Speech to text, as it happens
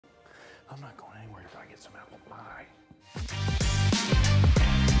I'm not going anywhere until I get some apple pie.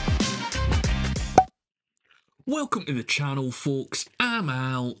 Welcome to the channel, folks. I'm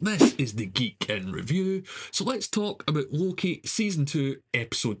Al. This is the Geek in Review. So let's talk about Loki Season 2,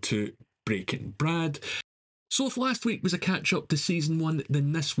 Episode 2, Breaking Bad. So if last week was a catch-up to Season 1,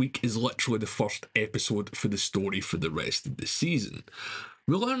 then this week is literally the first episode for the story for the rest of the season.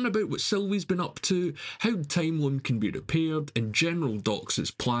 We'll learn about what Sylvie's been up to, how the time loom can be repaired, and General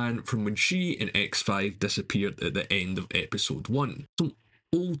Dox's plan from when she and X5 disappeared at the end of Episode 1. Some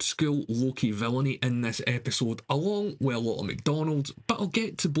old school Loki villainy in this episode, along with a lot of McDonald's, but I'll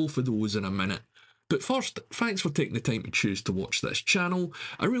get to both of those in a minute. But first, thanks for taking the time to choose to watch this channel.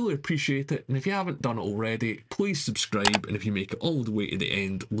 I really appreciate it, and if you haven't done it already, please subscribe, and if you make it all the way to the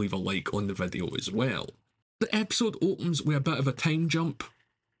end, leave a like on the video as well. The episode opens with a bit of a time jump.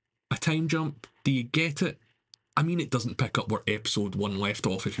 A time jump? Do you get it? I mean, it doesn't pick up where Episode 1 left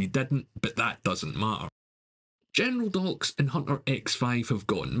off if you didn't, but that doesn't matter. General Dox and Hunter X5 have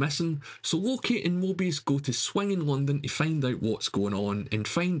gone missing, so Loki and Mobius go to Swing in London to find out what's going on and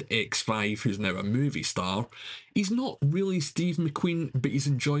find X5, who's now a movie star. He's not really Steve McQueen, but he's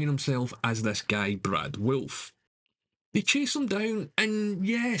enjoying himself as this guy Brad Wolf. They chase him down, and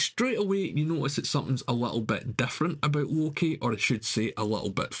yeah, straight away you notice that something's a little bit different about Loki, or I should say a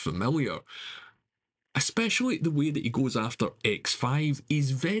little bit familiar. Especially the way that he goes after X5,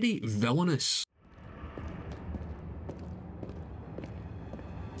 he's very villainous.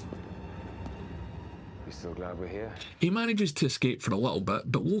 Still glad we're here. He manages to escape for a little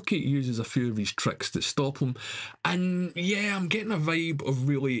bit, but Loki uses a few of his tricks to stop him. And yeah, I'm getting a vibe of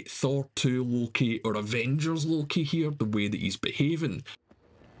really Thor 2 Loki or Avengers Loki here, the way that he's behaving.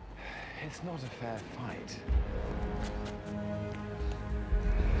 It's not a fair fight.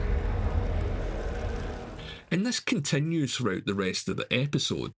 And this continues throughout the rest of the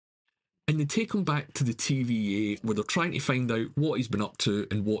episode. And they take him back to the TVA where they're trying to find out what he's been up to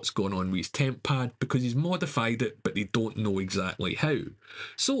and what's going on with his temp pad because he's modified it, but they don't know exactly how.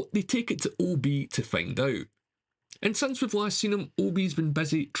 So they take it to OB to find out. And since we've last seen him, OB's been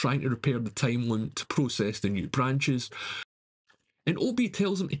busy trying to repair the time loom to process the new branches. And OB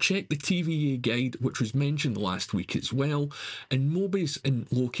tells him to check the TVA guide, which was mentioned last week as well, and Mobius and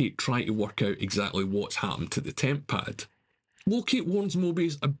Loki try to work out exactly what's happened to the temp pad. Loki warns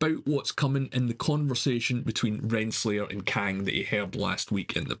Mobius about what's coming in the conversation between Renslayer and Kang that he heard last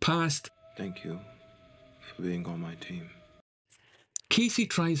week in the past. Thank you for being on my team. Casey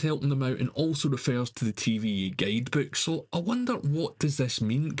tries helping them out and also refers to the TVA guidebook, so I wonder what does this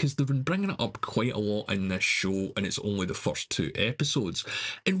mean, because they've been bringing it up quite a lot in this show and it's only the first 2 episodes.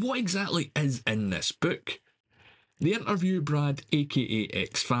 And what exactly is in this book? They interview Brad, aka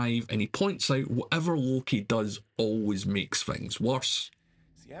X5, and he points out whatever Loki does always makes things worse.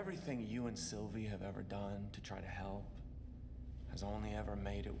 See, everything you and Sylvie have ever done to try to help has only ever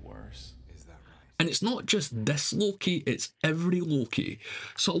made it worse. Is that right? And it's not just this Loki, it's every Loki.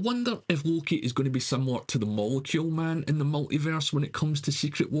 So I wonder if Loki is going to be similar to the Molecule Man in the multiverse when it comes to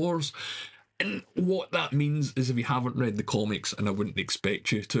Secret Wars. And what that means is, if you haven't read the comics, and I wouldn't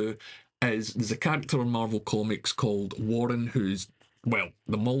expect you to, is there's a character in Marvel Comics called Warren who's, well,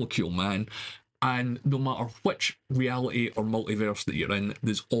 the Molecule Man, and no matter which reality or multiverse that you're in,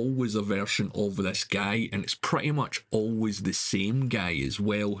 there's always a version of this guy, and it's pretty much always the same guy as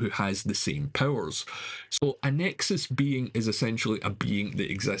well who has the same powers. So a Nexus being is essentially a being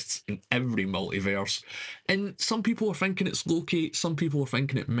that exists in every multiverse, and some people are thinking it's Loki, some people are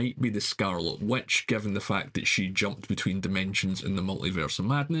thinking it might be the Scarlet Witch, given the fact that she jumped between dimensions in the Multiverse of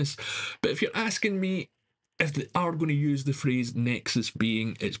Madness. But if you're asking me, if they are going to use the phrase Nexus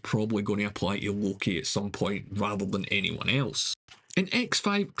being, it's probably going to apply to Loki at some point rather than anyone else. And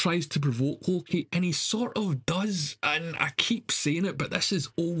X5 tries to provoke Loki, and he sort of does, and I keep saying it, but this is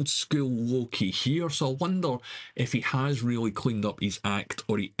old school Loki here, so I wonder if he has really cleaned up his act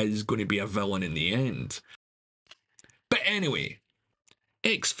or he is going to be a villain in the end. But anyway,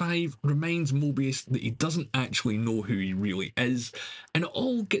 X5 reminds Mobius that he doesn't actually know who he really is, and it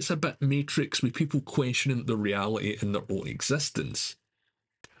all gets a bit Matrix with people questioning their reality and their own existence.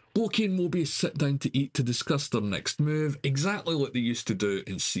 Loki and Mobius sit down to eat to discuss their next move, exactly like they used to do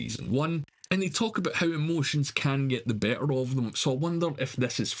in Season 1, and they talk about how emotions can get the better of them, so I wonder if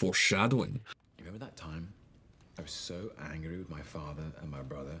this is foreshadowing. You remember that time? I was so angry with my father and my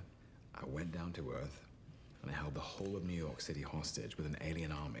brother, I went down to Earth, and I held the whole of New York City hostage with an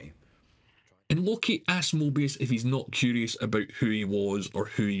alien army. And Loki asks Mobius if he's not curious about who he was or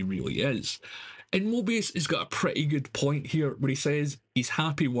who he really is. And Mobius has got a pretty good point here where he says, He's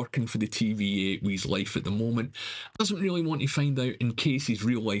happy working for the TVA with his life at the moment, doesn't really want to find out in case his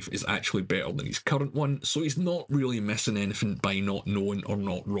real life is actually better than his current one, so he's not really missing anything by not knowing or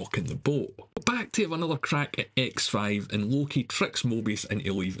not rocking the boat. But back to have another crack at X5, and Loki tricks Mobius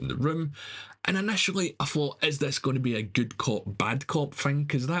into leaving the room. And initially I thought, is this going to be a good cop, bad cop thing?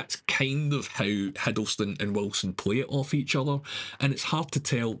 Because that's kind of how Hiddleston and Wilson play it off each other, and it's hard to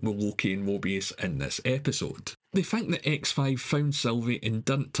tell with Loki and Mobius in this episode. They think that X5 found Sylvie and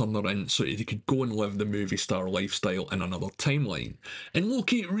didn't turn her in so that they could go and live the movie star lifestyle in another timeline. And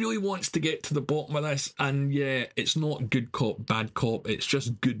Loki really wants to get to the bottom of this, and yeah, it's not good cop, bad cop, it's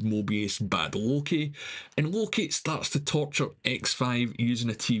just good Mobius, bad Loki. And Loki starts to torture X5 using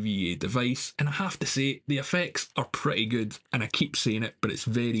a TVA device, and I have to say, the effects are pretty good, and I keep saying it, but it's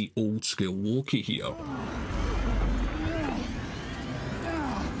very old school Loki here.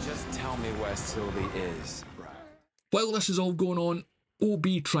 Just tell me where Sylvie is. While this is all going on,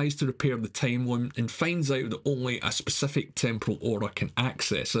 OB tries to repair the time loom and finds out that only a specific temporal aura can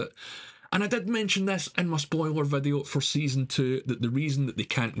access it. And I did mention this in my spoiler video for Season 2, that the reason that they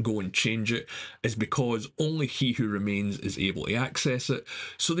can't go and change it is because only He Who Remains is able to access it.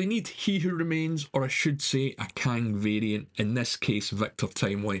 So they need He Who Remains, or I should say a Kang variant, in this case Victor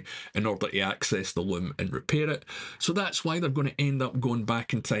Timely, in order to access the loom and repair it. So that's why they're going to end up going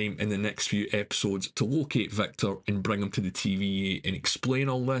back in time in the next few episodes to locate Victor and bring him to the TVA and explain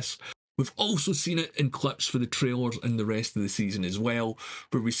all this. We've also seen it in clips for the trailers and the rest of the season as well,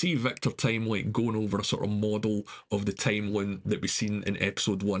 where we see Victor Timely going over a sort of model of the time loom that we've seen in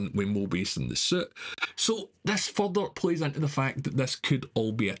episode 1 with Mobius in the suit. So this further plays into the fact that this could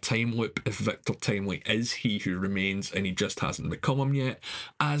all be a time loop if Victor Timely is He Who Remains and he just hasn't become him yet,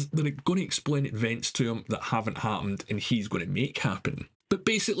 as they're going to explain events to him that haven't happened and he's going to make happen. But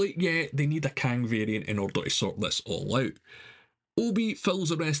basically, yeah, they need a Kang variant in order to sort this all out. Obi fills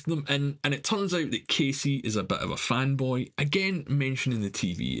the rest of them in, and it turns out that Casey is a bit of a fanboy, again mentioning the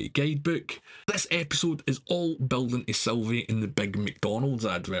TVA guidebook. This episode is all building to Sylvie in the big McDonald's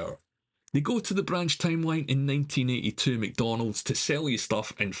advert. They go to the branch timeline in 1982 McDonald's to sell you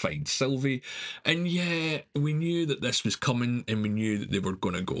stuff and find Sylvie. And yeah, we knew that this was coming and we knew that they were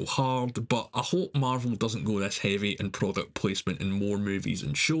going to go hard, but I hope Marvel doesn't go this heavy in product placement in more movies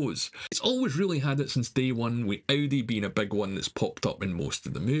and shows. It's always really had it since day one, with Audi being a big one that's popped up in most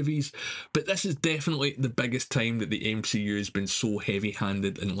of the movies, but this is definitely the biggest time that the MCU has been so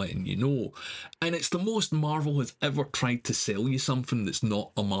heavy-handed in letting you know. And it's the most Marvel has ever tried to sell you something that's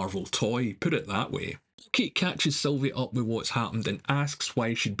not a Marvel toy. Put it that way. Kate catches Sylvie up with what's happened and asks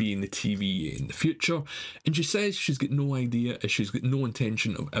why she'd be in the TVA in the future, and she says she's got no idea as she's got no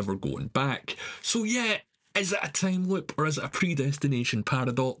intention of ever going back. So yeah, is it a time loop or is it a predestination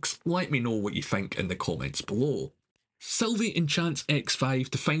paradox? Let me know what you think in the comments below. Sylvie enchants X5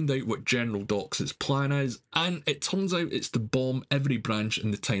 to find out what General Dox's plan is, and it turns out it's to bomb every branch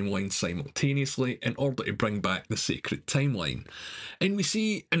in the timeline simultaneously in order to bring back the sacred timeline. And we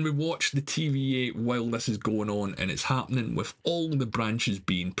see and we watch the TVA while this is going on, and it's happening with all the branches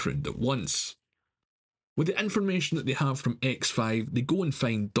being pruned at once. With the information that they have from X5, they go and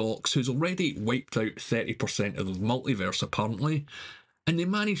find Dox, who's already wiped out 30% of the multiverse apparently, and they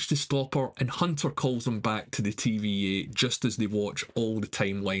manage to stop her, and Hunter calls them back to the TVA just as they watch all the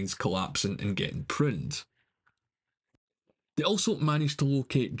timelines collapsing and getting pruned. They also manage to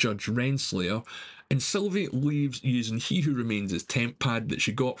locate Judge Renslayer, and Sylvie leaves using He Who Remains' temp pad that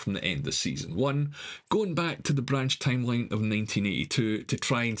she got from the end of Season 1, going back to the branch timeline of 1982 to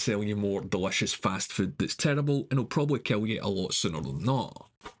try and sell you more delicious fast food that's terrible and will probably kill you a lot sooner than not.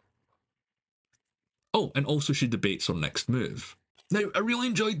 Oh, and also she debates her next move. Now, I really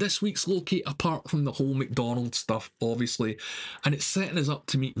enjoyed this week's Loki, apart from the whole McDonald's stuff, obviously, and it's setting us up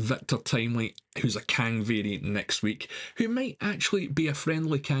to meet Victor Timely, who's a Kang variant next week, who might actually be a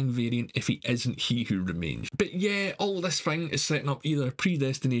friendly Kang variant if he isn't He Who Remains. But yeah, all this thing is setting up either a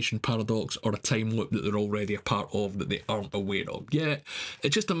predestination paradox or a time loop that they're already a part of that they aren't aware of yet.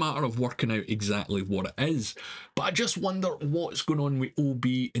 It's just a matter of working out exactly what it is. But I just wonder what's going on with OB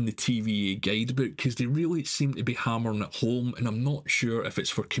in the TVA guidebook, because they really seem to be hammering it home, and I'm not sure if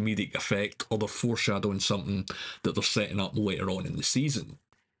it's for comedic effect or they're foreshadowing something that they're setting up later on in the season.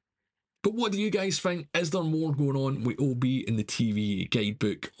 But what do you guys think? Is there more going on with OB in the TVA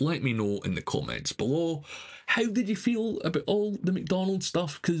guidebook? Let me know in the comments below. How did you feel about all the McDonald's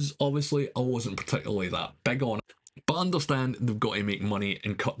stuff? Because obviously I wasn't particularly that big on it. But I understand they've got to make money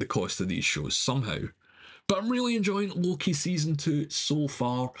and cut the cost of these shows somehow. But I'm really enjoying Loki Season 2 so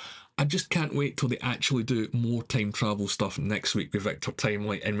far. I just can't wait till they actually do more time travel stuff next week with Victor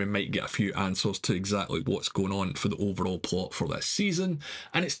Timely, and we might get a few answers to exactly what's going on for the overall plot for this season.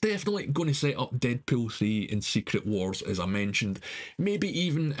 And it's definitely going to set up Deadpool 3 and Secret Wars, as I mentioned, maybe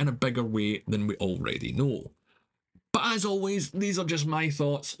even in a bigger way than we already know. But as always, these are just my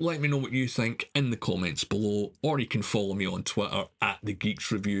thoughts. Let me know what you think in the comments below, or you can follow me on Twitter at The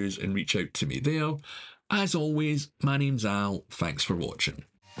Geeks Reviews and reach out to me there. As always, my name's Al. Thanks for watching.